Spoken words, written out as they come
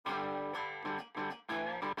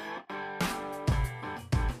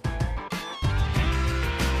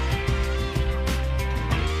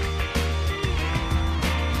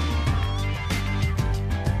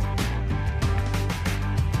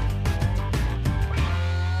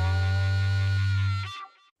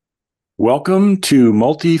Welcome to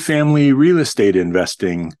Multifamily Real Estate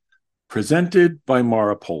Investing, presented by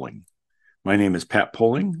Mara Poling. My name is Pat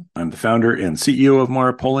Poling. I'm the founder and CEO of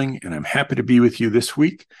Mara Poling, and I'm happy to be with you this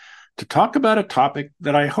week to talk about a topic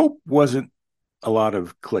that I hope wasn't a lot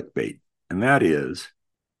of clickbait, and that is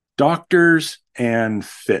doctors and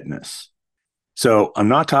fitness. So I'm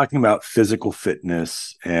not talking about physical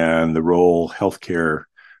fitness and the role healthcare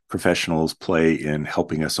professionals play in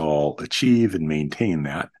helping us all achieve and maintain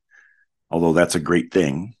that, although that's a great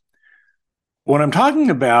thing. When I'm talking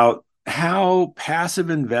about how passive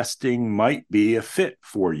investing might be a fit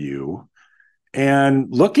for you and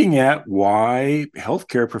looking at why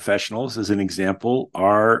healthcare professionals, as an example,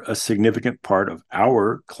 are a significant part of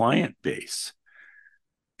our client base.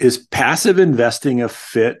 Is passive investing a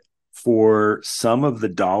fit for some of the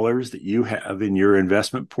dollars that you have in your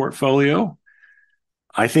investment portfolio?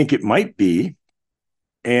 I think it might be.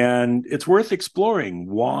 And it's worth exploring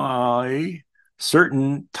why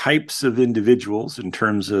certain types of individuals, in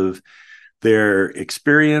terms of their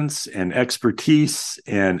experience and expertise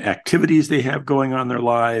and activities they have going on in their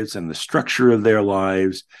lives and the structure of their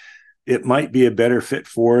lives, it might be a better fit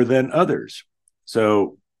for than others.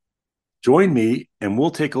 So join me and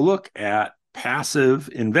we'll take a look at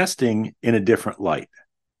passive investing in a different light.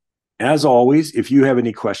 As always, if you have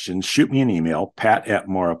any questions, shoot me an email,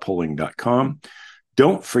 pat@marapoling.com.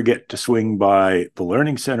 Don't forget to swing by the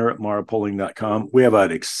Learning Center at marapoling.com. We have an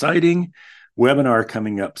exciting webinar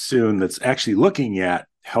coming up soon that's actually looking at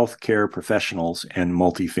healthcare professionals and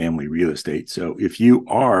multifamily real estate. So if you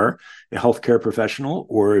are a healthcare professional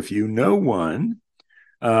or if you know one,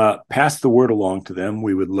 pass the word along to them.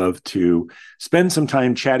 We would love to spend some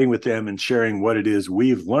time chatting with them and sharing what it is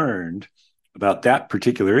we've learned about that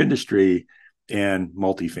particular industry and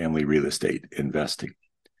multifamily real estate investing.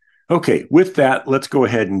 Okay, with that, let's go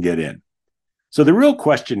ahead and get in. So the real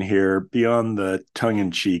question here, beyond the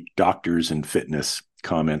tongue-in-cheek doctors and fitness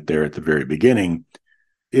comment there at the very beginning,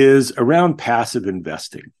 is around passive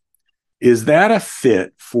investing. Is that a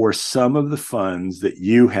fit for some of the funds that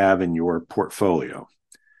you have in your portfolio?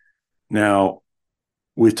 Now,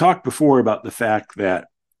 we've talked before about the fact that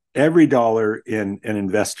every dollar in an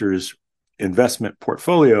investor's investment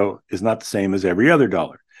portfolio is not the same as every other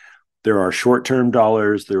dollar. There are short-term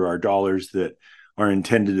dollars. There are dollars that are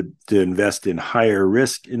intended to invest in higher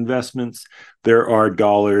risk investments. There are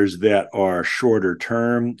dollars that are shorter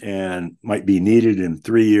term and might be needed in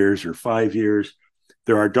 3 years or 5 years.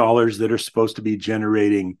 There are dollars that are supposed to be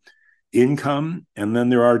generating income. And then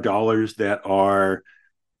there are dollars that are,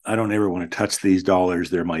 I don't ever want to touch these dollars.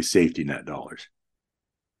 They're my safety net dollars.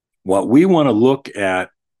 What we want to look at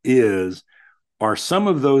is, are some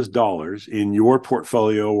of those dollars in your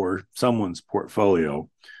portfolio or someone's portfolio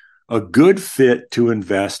a good fit to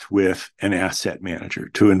invest with an asset manager,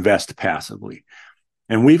 to invest passively?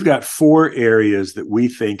 And we've got 4 areas that we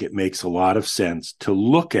think it makes a lot of sense to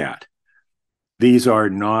look at. These are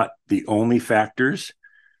not the only factors,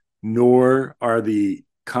 nor are the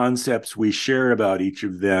concepts we share about each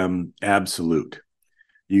of them absolute.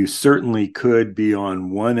 You certainly could be on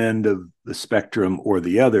one end of the spectrum or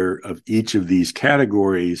the other of each of these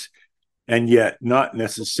categories, and yet not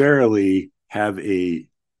necessarily have a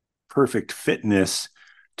perfect fitness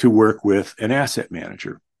to work with an asset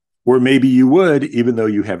manager. Or maybe you would, even though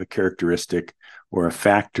you have a characteristic or a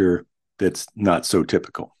factor that's not so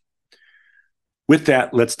typical. With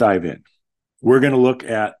that, let's dive in. We're going to look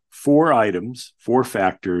at 4 items, 4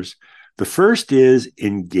 factors. The first is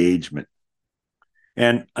engagement.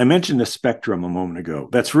 And I mentioned the spectrum a moment ago.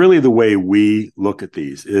 That's really the way we look at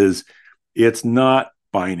these. Is it's not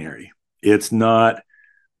binary. It's not,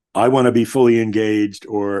 I want to be fully engaged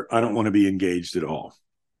or I don't want to be engaged at all.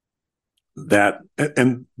 That,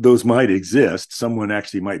 and those might exist. Someone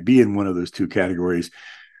actually might be in one of those 2 categories.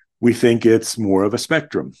 We think it's more of a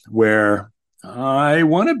spectrum where I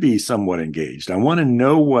want to be somewhat engaged. I want to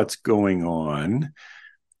know what's going on,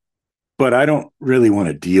 but I don't really want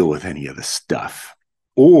to deal with any of the stuff.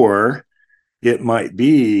 Or it might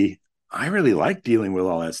be, I really like dealing with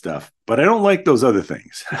all that stuff, but I don't like those other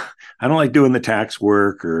things. I don't like doing the tax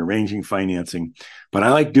work or arranging financing, but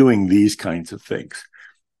I like doing these kinds of things.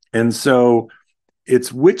 And so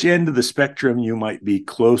it's which end of the spectrum you might be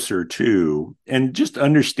closer to, and just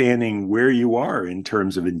understanding where you are in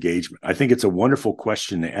terms of engagement. I think it's a wonderful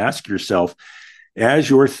question to ask yourself as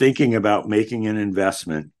you're thinking about making an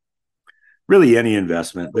investment. Really any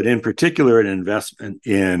investment, but in particular an investment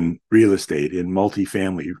in real estate, in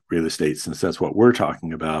multifamily real estate, since that's what we're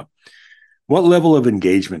talking about. What level of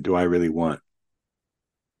engagement do I really want?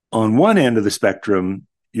 On one end of the spectrum,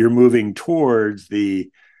 you're moving towards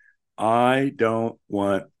the, I don't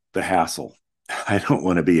want the hassle. I don't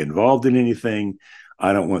want to be involved in anything.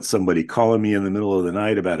 I don't want somebody calling me in the middle of the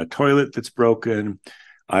night about a toilet that's broken.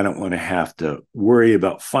 I don't want to have to worry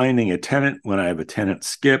about finding a tenant when I have a tenant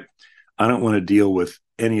skip. I don't want to deal with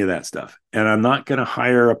any of that stuff. And I'm not going to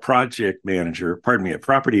hire a project manager, a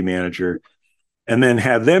property manager, and then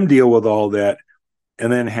have them deal with all that,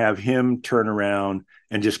 and then have him turn around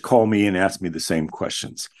and just call me and ask me the same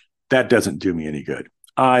questions. That doesn't do me any good.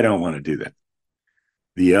 I don't want to do that.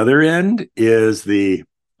 The other end is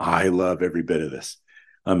I love every bit of this.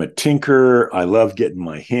 I'm a tinker. I love getting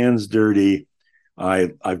my hands dirty.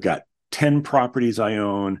 I've got 10 properties I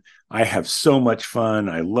own. I have so much fun.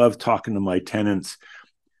 I love talking to my tenants.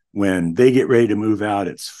 When they get ready to move out,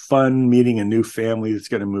 it's fun meeting a new family that's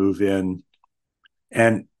going to move in.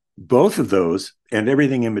 And both of those and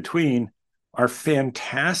everything in between are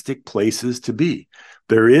fantastic places to be.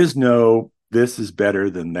 There is no, this is better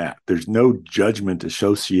than that. There's no judgment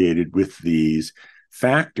associated with these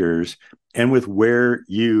factors and with where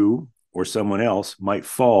you or someone else might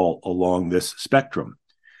fall along this spectrum.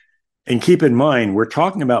 And keep in mind, we're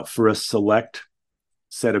talking about for a select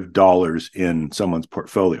set of dollars in someone's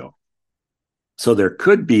portfolio. So there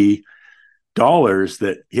could be dollars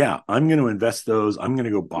that, yeah, I'm going to invest those. I'm going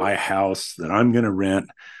to go buy a house that I'm going to rent.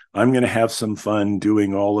 I'm going to have some fun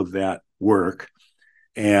doing all of that work.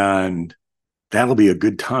 And that'll be a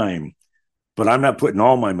good time. But I'm not putting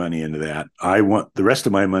all my money into that. I want the rest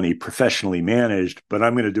of my money professionally managed, but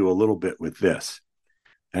I'm going to do a little bit with this.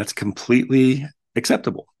 That's completely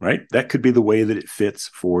acceptable, right? That could be the way that it fits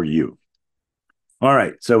for you. All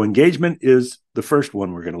right. So engagement is the first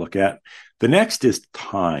one we're going to look at. The next is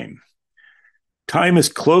time. Time is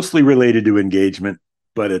closely related to engagement,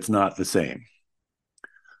 but it's not the same.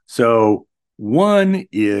 So one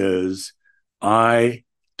is I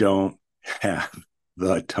don't have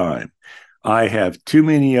the time. I have too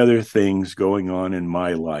many other things going on in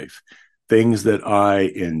my life, things that I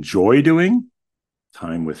enjoy doing,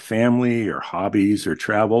 time with family or hobbies or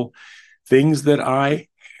travel, things that I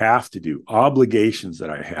have to do, obligations that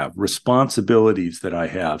I have, responsibilities that I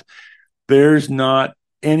have. There's not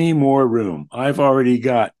any more room. I've already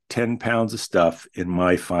got 10 pounds of stuff in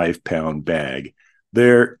my 5-pound bag.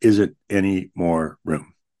 There isn't any more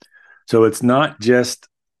room. So it's not just,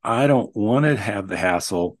 I don't want to have the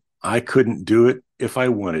hassle. I couldn't do it if I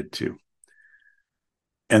wanted to.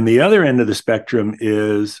 And the other end of the spectrum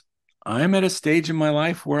is I'm at a stage in my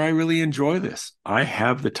life where I really enjoy this. I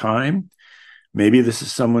have the time. Maybe this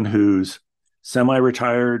is someone who's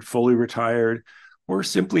semi-retired, fully retired, or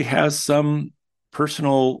simply has some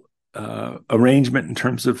personal arrangement in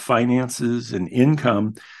terms of finances and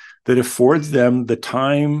income that affords them the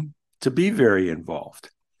time to be very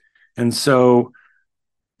involved. And so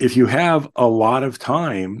if you have a lot of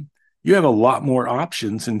time, you have a lot more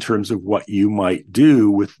options in terms of what you might do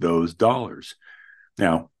with those dollars.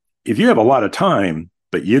 Now, if you have a lot of time,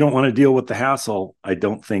 but you don't want to deal with the hassle, I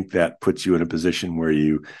don't think that puts you in a position where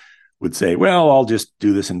you would say, well, I'll just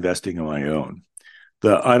do this investing on my own.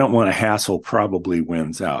 The I don't want to hassle probably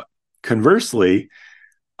wins out. Conversely,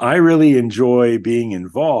 I really enjoy being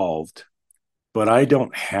involved, but I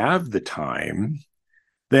don't have the time,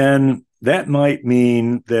 then that might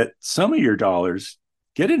mean that some of your dollars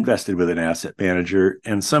get invested with an asset manager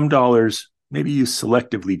and some dollars, maybe you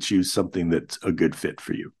selectively choose something that's a good fit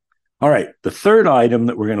for you. All right. The third item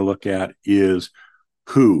that we're going to look at is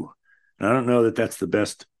who. And I don't know that that's the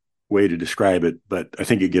best way to describe it, but I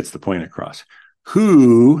think it gets the point across.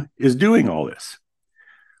 Who is doing all this?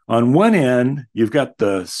 On one end, you've got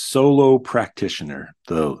the solo practitioner,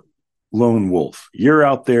 the lone wolf. You're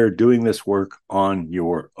out there doing this work on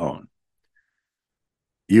your own.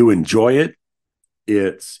 You enjoy it.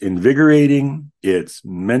 It's invigorating. It's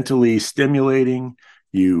mentally stimulating.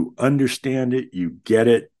 You understand it. You get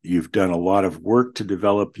it. You've done a lot of work to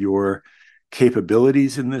develop your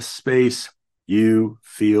capabilities in this space. You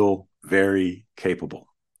feel very capable.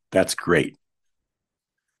 That's great.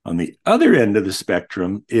 On the other end of the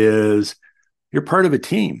spectrum is you're part of a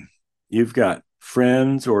team. You've got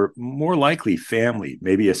friends or more likely family,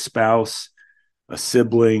 maybe a spouse, a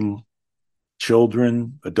sibling,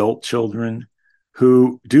 children, adult children,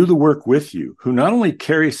 who do the work with you, who not only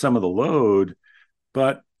carry some of the load,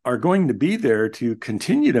 but are going to be there to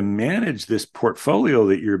continue to manage this portfolio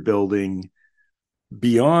that you're building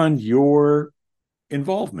beyond your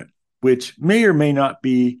involvement, which may or may not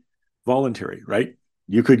be voluntary, right?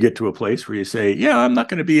 You could get to a place where you say, yeah, I'm not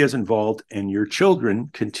going to be as involved, and your children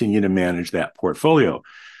continue to manage that portfolio.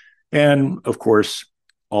 And of course,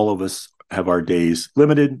 all of us have our days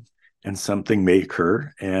limited, and something may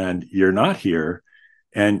occur, and you're not here.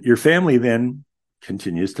 And your family then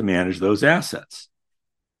continues to manage those assets.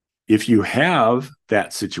 If you have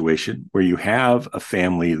that situation where you have a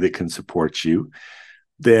family that can support you,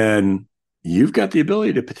 then you've got the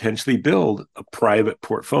ability to potentially build a private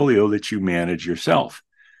portfolio that you manage yourself.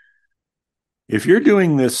 If you're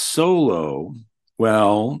doing this solo,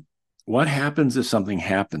 well, what happens if something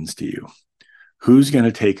happens to you? Who's going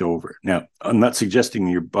to take over? Now, I'm not suggesting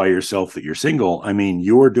you're by yourself, that you're single. I mean,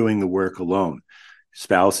 you're doing the work alone.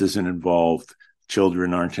 Spouse isn't involved.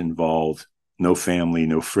 Children aren't involved. No family,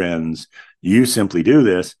 no friends. You simply do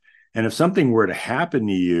this. And if something were to happen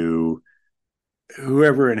to you,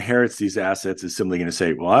 whoever inherits these assets is simply going to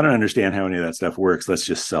say, well, I don't understand how any of that stuff works. Let's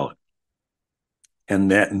just sell it.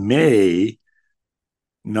 And that may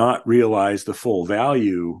not realize the full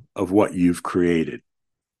value of what you've created.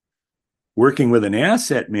 Working with an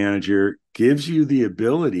asset manager gives you the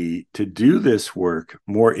ability to do this work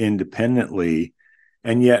more independently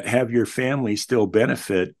and yet have your family still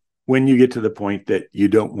benefit when you get to the point that you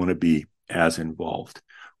don't want to be as involved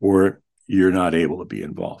or you're not able to be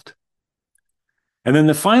involved. And then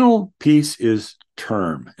the final piece is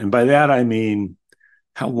term. And by that, I mean,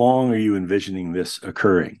 how long are you envisioning this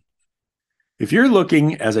occurring? If you're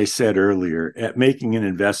looking, as I said earlier, at making an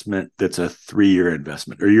investment that's a 3-year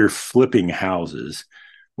investment, or you're flipping houses,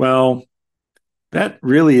 well, that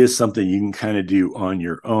really is something you can kind of do on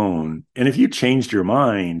your own. And if you changed your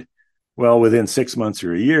mind, well, within 6 months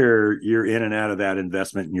or a year, you're in and out of that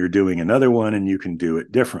investment and you're doing another one and you can do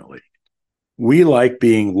it differently. We like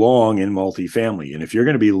being long in multifamily. And if you're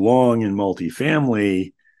going to be long in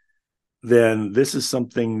multifamily, then this is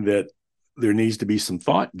something that there needs to be some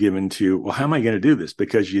thought given to, well, how am I going to do this?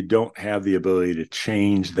 Because you don't have the ability to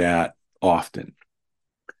change that often.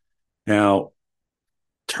 Now,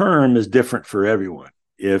 term is different for everyone.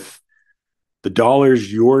 If the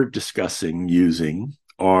dollars you're discussing using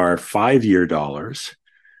are 5-year dollars,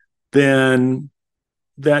 then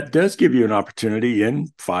that does give you an opportunity in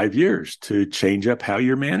 5 years to change up how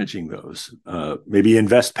you're managing those. Maybe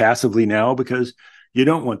invest passively now because you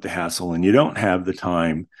don't want the hassle and you don't have the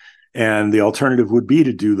time. And the alternative would be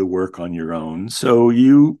to do the work on your own. So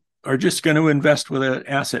you are just going to invest with an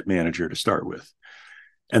asset manager to start with.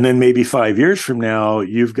 And then maybe 5 years from now,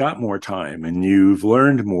 you've got more time and you've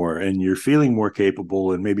learned more and you're feeling more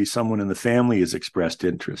capable. And maybe someone in the family has expressed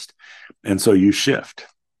interest. And so you shift.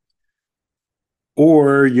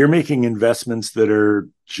 Or you're making investments that are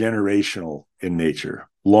generational in nature,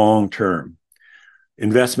 long-term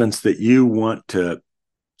investments that you want to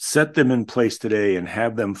set them in place today and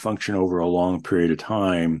have them function over a long period of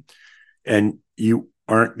time. And you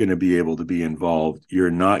aren't going to be able to be involved. You're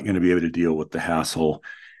not going to be able to deal with the hassle.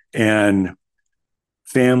 And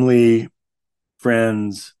family,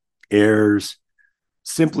 friends, heirs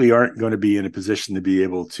simply aren't going to be in a position to be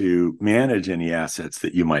able to manage any assets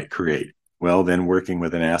that you might create. Well, then working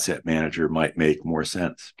with an asset manager might make more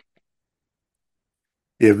sense.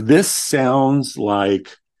 If this sounds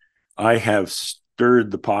like I have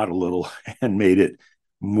stirred the pot a little and made it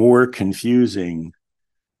more confusing,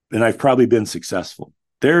 then I've probably been successful.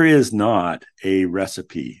 There is not a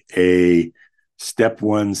recipe, a step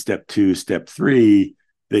 1, step 2, step 3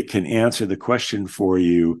 that can answer the question for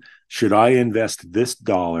you, should I invest this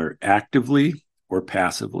dollar actively or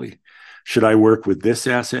passively? Should I work with this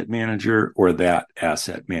asset manager or that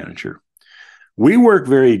asset manager? We work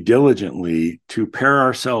very diligently to pair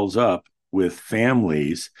ourselves up with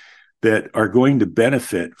families that are going to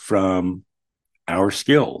benefit from our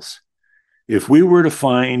skills. If we were to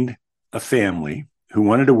find a family who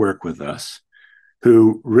wanted to work with us,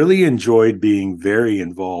 who really enjoyed being very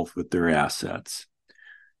involved with their assets,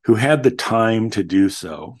 who had the time to do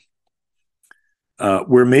so,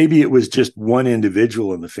 where maybe it was just one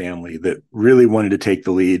individual in the family that really wanted to take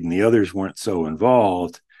the lead and the others weren't so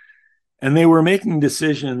involved, and they were making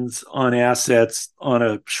decisions on assets on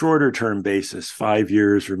a shorter term basis, 5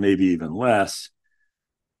 years or maybe even less,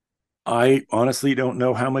 I honestly don't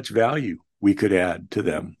know how much value we could add to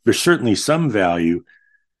them. There's certainly some value.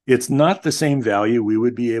 It's not the same value we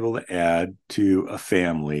would be able to add to a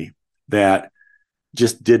family that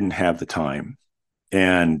just didn't have the time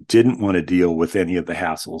and didn't want to deal with any of the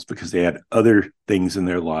hassles because they had other things in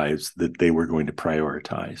their lives that they were going to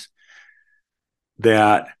prioritize,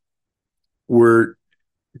 that were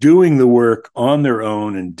doing the work on their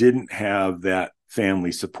own and didn't have that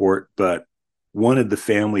family support, but wanted the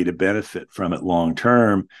family to benefit from it long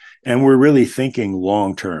term. And we're really thinking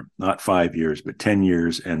long term, not 5 years, but 10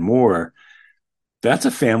 years and more. That's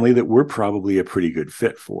a family that we're probably a pretty good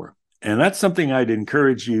fit for. And that's something I'd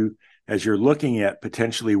encourage you as you're looking at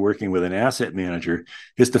potentially working with an asset manager,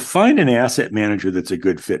 is to find an asset manager that's a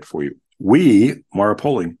good fit for you. we, Mara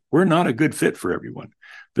Polling, we're not a good fit for everyone.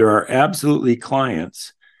 There are absolutely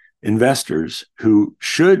clients, investors who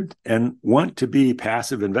should and want to be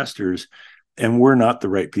passive investors, and we're not the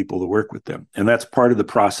right people to work with them. And that's part of the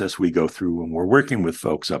process we go through when we're working with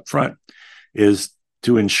folks up front, is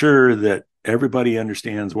to ensure that everybody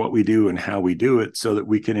understands what we do and how we do it so that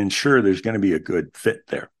we can ensure there's going to be a good fit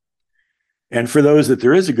there. And for those that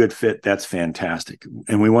there is a good fit, that's fantastic.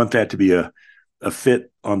 And we want that to be a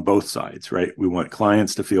fit on both sides, right? We want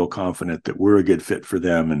clients to feel confident that we're a good fit for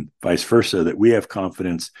them, and vice versa, that we have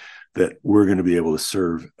confidence that we're going to be able to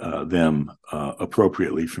serve them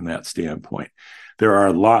appropriately from that standpoint. There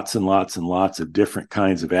are lots and lots and lots of different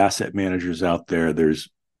kinds of asset managers out there. There's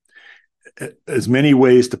as many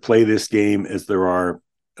ways to play this game as there are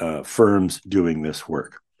firms doing this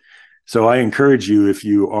work. So I encourage you, if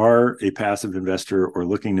you are a passive investor or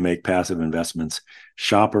looking to make passive investments,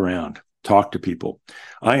 shop around, talk to people.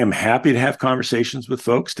 I am happy to have conversations with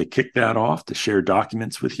folks to kick that off, to share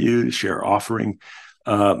documents with you, to share offering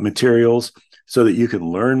materials so that you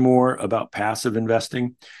can learn more about passive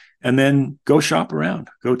investing. And then go shop around,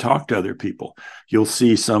 go talk to other people. You'll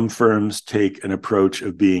see some firms take an approach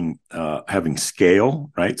of being having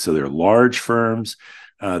scale, right? So they're large firms.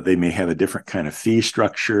 They may have a different kind of fee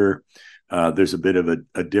structure. There's a bit of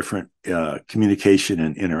a different communication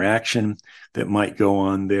and interaction that might go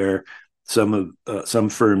on there. Some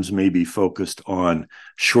firms may be focused on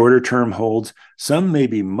shorter term holds. Some may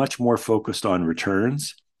be much more focused on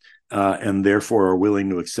returns, and therefore are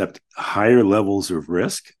willing to accept higher levels of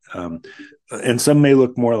risk. And some may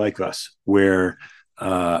look more like us, where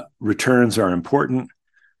returns are important,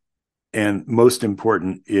 and most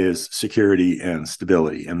important is security and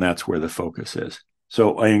stability, and that's where the focus is.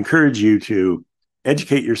 So I encourage you to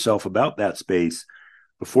educate yourself about that space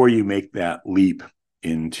before you make that leap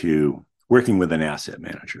into working with an asset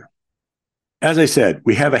manager. As I said,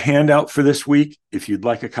 we have a handout for this week. If you'd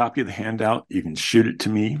like a copy of the handout, you can shoot it to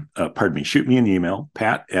me. Shoot me an email,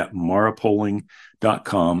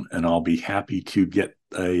 pat@marapolling.com, and I'll be happy to get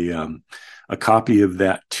a copy of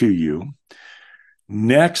that to you.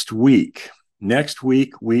 Next week,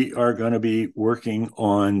 we are going to be working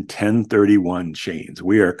on 1031 chains.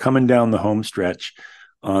 We are coming down the home stretch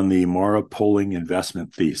on the Mara Polling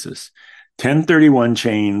investment thesis. 1031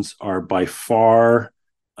 chains are by far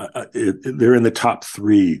they're in the top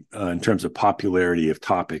three in terms of popularity of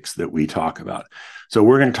topics that we talk about. So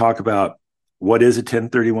we're going to talk about what is a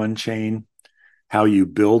 1031 chain, how you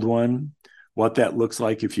build one, what that looks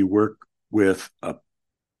like if you work with a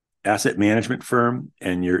asset management firm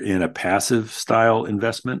and you're in a passive style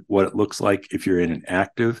investment, what it looks like if you're in an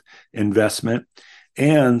active investment,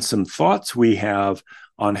 and some thoughts we have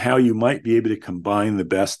on how you might be able to combine the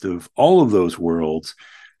best of all of those worlds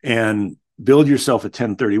and build yourself a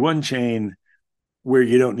 1031 chain where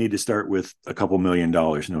you don't need to start with a couple $1 million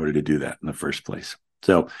in order to do that in the first place.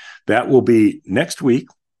 So that will be next week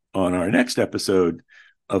on our next episode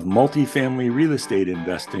of Multifamily Real Estate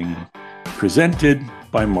Investing, presented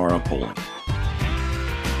by Mara Polling.